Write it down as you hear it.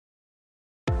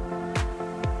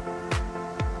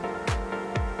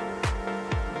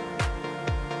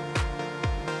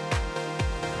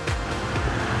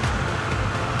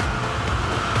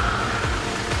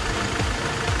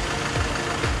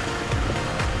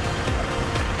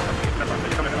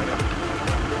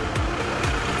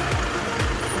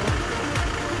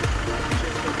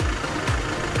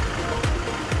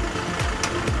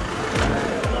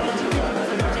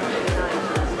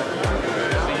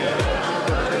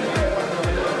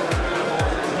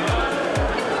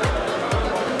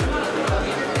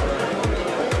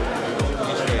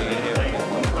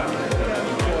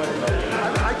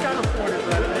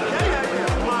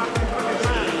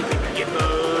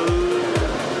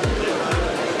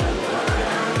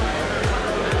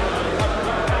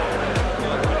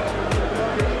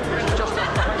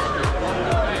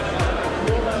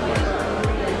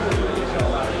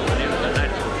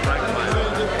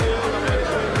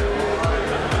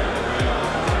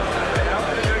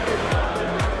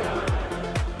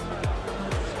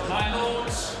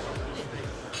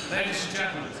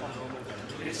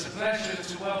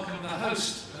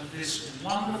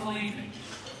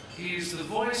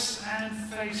and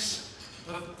face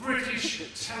of British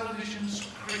television's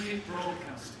cricket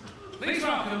broadcasting. Please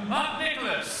welcome Mark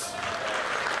Nicholas.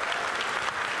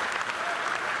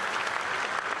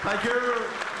 Thank you.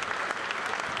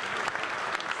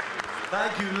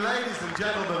 Thank you, ladies and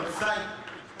gentlemen.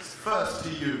 Thanks first to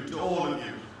you, to all of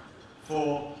you,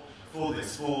 for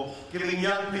giving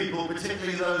young people,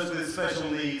 particularly those with special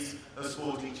needs, a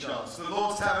sporting chance. The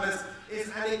Lord's Taverners is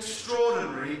an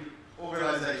extraordinary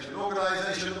organisation, an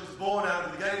organisation that was born out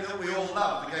of the game that we all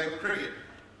love, the game of cricket.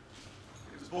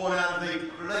 It was born out of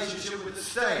the relationship with the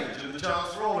stage and the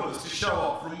chance for all of us to show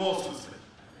off remorselessly.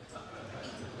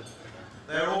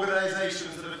 They're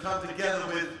organisations that have come together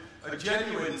with a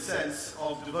genuine sense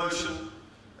of devotion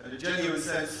and a genuine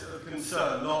sense of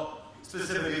concern, not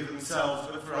specifically for themselves,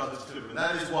 but for others too. And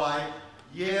that is why,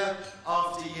 year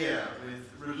after year,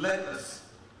 with relentless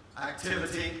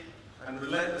activity and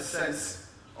relentless sense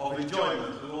of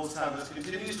enjoyment, the Lord's Taverners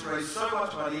continues to raise so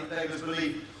much money, if neighbours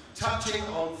believe, touching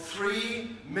on £3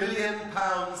 million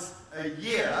a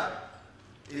year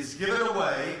is given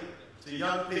away to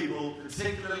young people,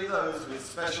 particularly those with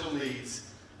special needs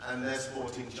and their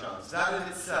sporting chance. That in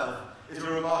itself is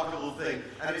a remarkable thing,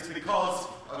 and it's because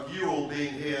of you all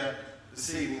being here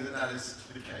this evening that is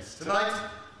the case. Tonight,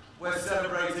 we're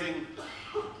celebrating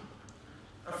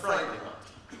a frightening night.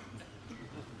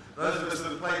 Those of us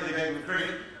that have played the game of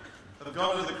cricket have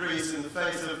gone to the crease in the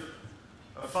face of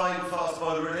a fine fast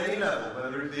bowler at any level,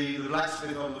 whether it be the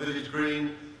blacksmith on the village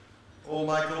green or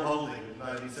Michael Holding in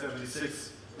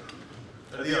 1976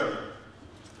 at the Oval,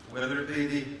 whether it be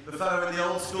the fellow in the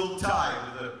old school tie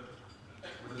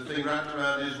with the thing wrapped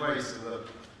around his waist and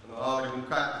the Harlequin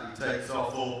cap that he takes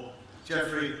off, or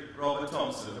Geoffrey Robert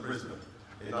Thomson of Brisbane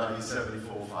in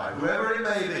 1974-5. Whoever it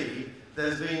may be,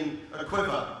 there's been a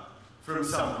quiver from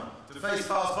someone. To face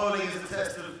fast bowling is a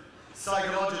test of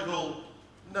psychological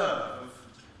nerve,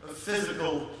 of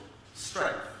physical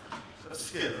strength, of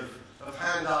skill, of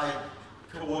hand-eye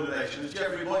coordination. As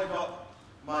Geoffrey Boycott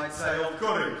might say, of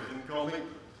courage, and call me.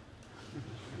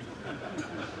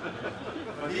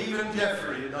 But even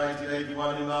Geoffrey in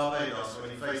 1981 in Barbados, when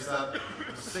he faced that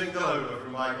single over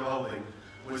from Michael Holding,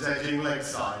 was edging leg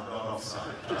side, not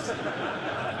offside.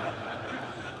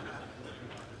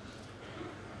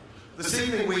 This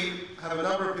evening we have a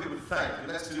number of people to thank, and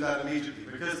let's do that immediately,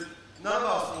 because none of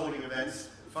our sporting events,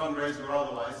 fundraising or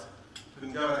otherwise,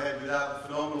 can go ahead without the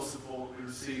phenomenal support we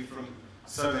receive from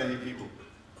so many people.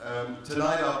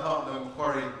 Tonight our partner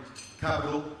Macquarie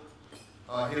Capital,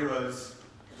 our heroes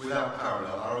without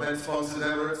parallel. Our event sponsors,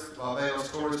 Emirates, Barbados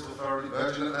Tourist Authority,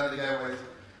 Virgin Atlantic Airways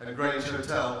and Grange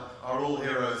Hotel are all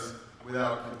heroes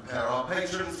without compare. Our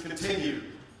patrons continue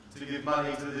to give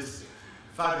money to this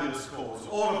fabulous cause.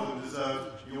 All of them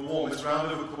deserve your warmest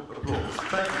round of applause.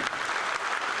 Thank you.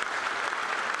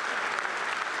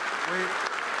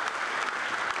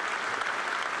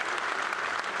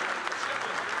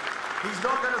 He's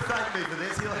not going to thank me for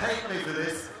this, he'll hate me for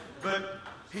this, but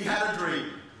he had a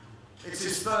dream. It's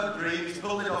his third dream, he's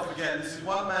pulled it off again. This is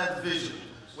one man's vision.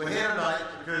 We're here tonight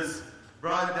because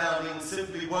Brian Downing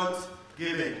simply won't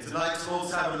give in. Tonight's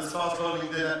Lord's Taverners Fast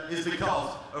Bowling Dinner is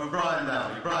because of Brian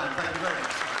Downing. Brian, thank you very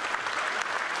much.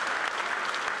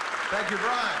 Thank you,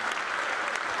 Brian.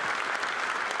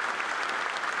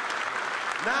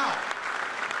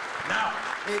 Now,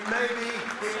 it may be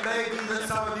that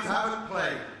some of you haven't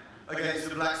played against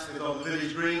the blacksmith on the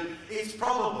village green. It's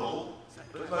probable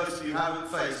that most of you haven't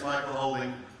faced Michael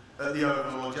Holding at the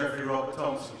Oval or Geoffrey Robert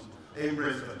Thomson in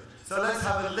Brisbane. So let's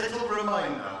have a little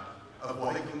reminder of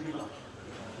what it can be like.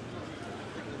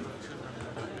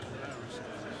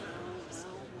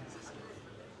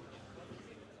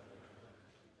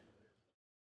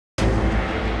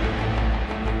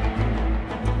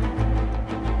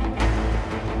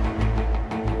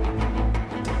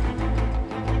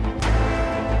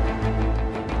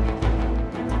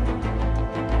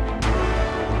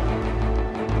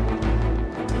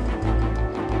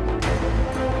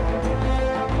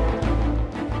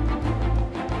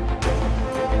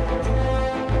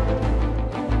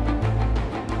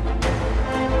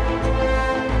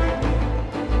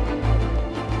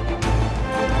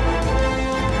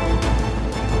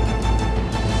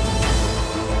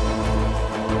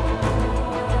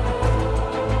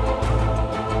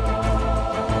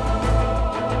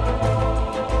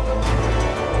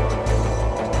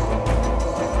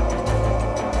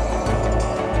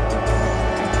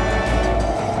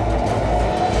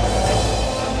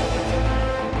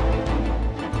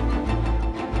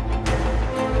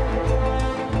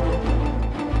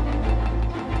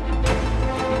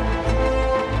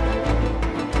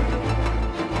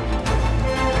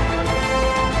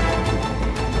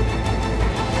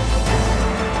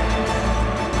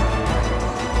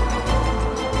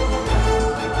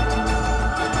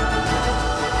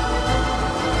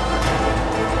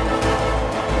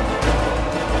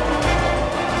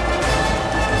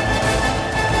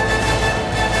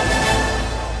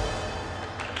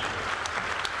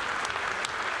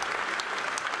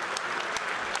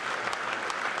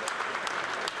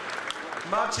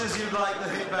 much as you'd like to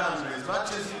hit boundaries, much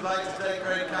as you'd like to take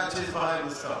great catches behind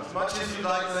the stumps, much as you'd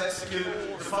like to execute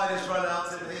the finest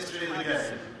run-outs in the history of the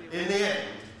game, in the end,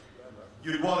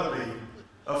 you'd want to be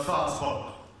a fast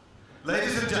bowler.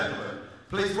 Ladies and gentlemen,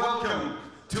 please welcome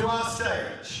to our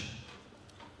stage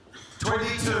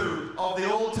 22 of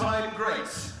the all-time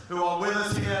greats who are with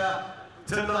us here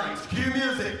tonight. Cue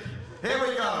music. Here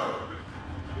we go.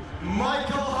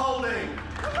 Michael Holding.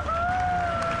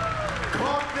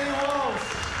 Courtney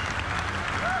Walsh.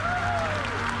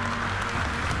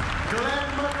 Glenn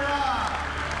McGrath.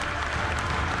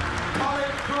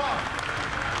 Colin Croft.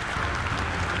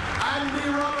 Andy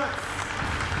Roberts.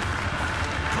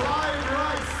 Clive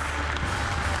Rice.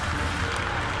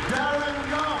 Darren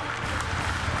Gough.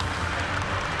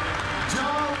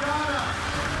 Garner.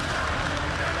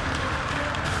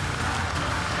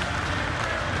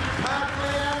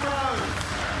 Ambrose.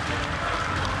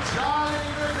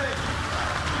 Griffith.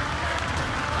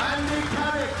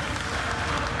 Caddick.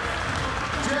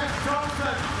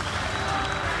 Thomson.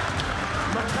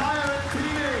 Makhaya and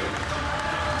Ntini.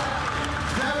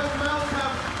 Devon,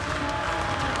 Procter.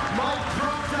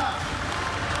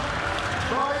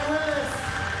 Willis.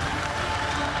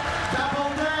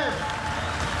 Davidson.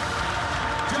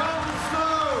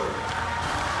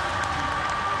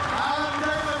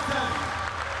 Davidson.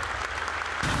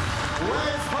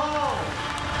 Where's Hall?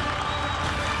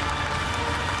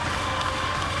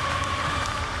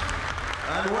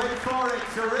 And wait for it,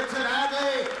 Sir Richard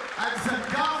Hadlee and Sir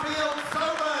Garfield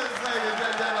Somers, ladies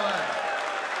and gentlemen.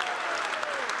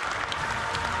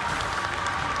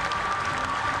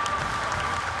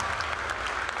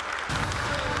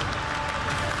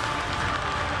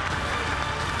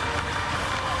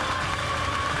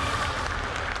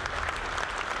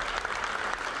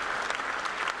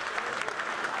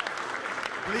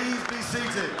 Please be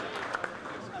seated.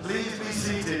 Please be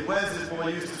seated. Wes is more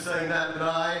used to saying that than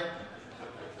I.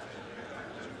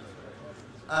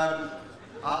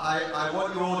 I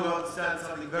want you all to understand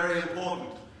something very important.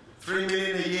 3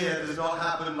 million a year does not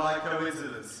happen by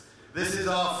coincidence. This is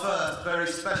our first very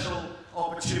special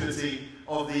opportunity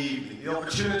of the evening. The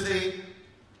opportunity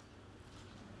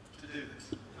to do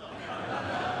this.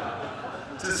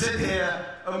 To sit here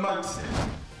amongst it.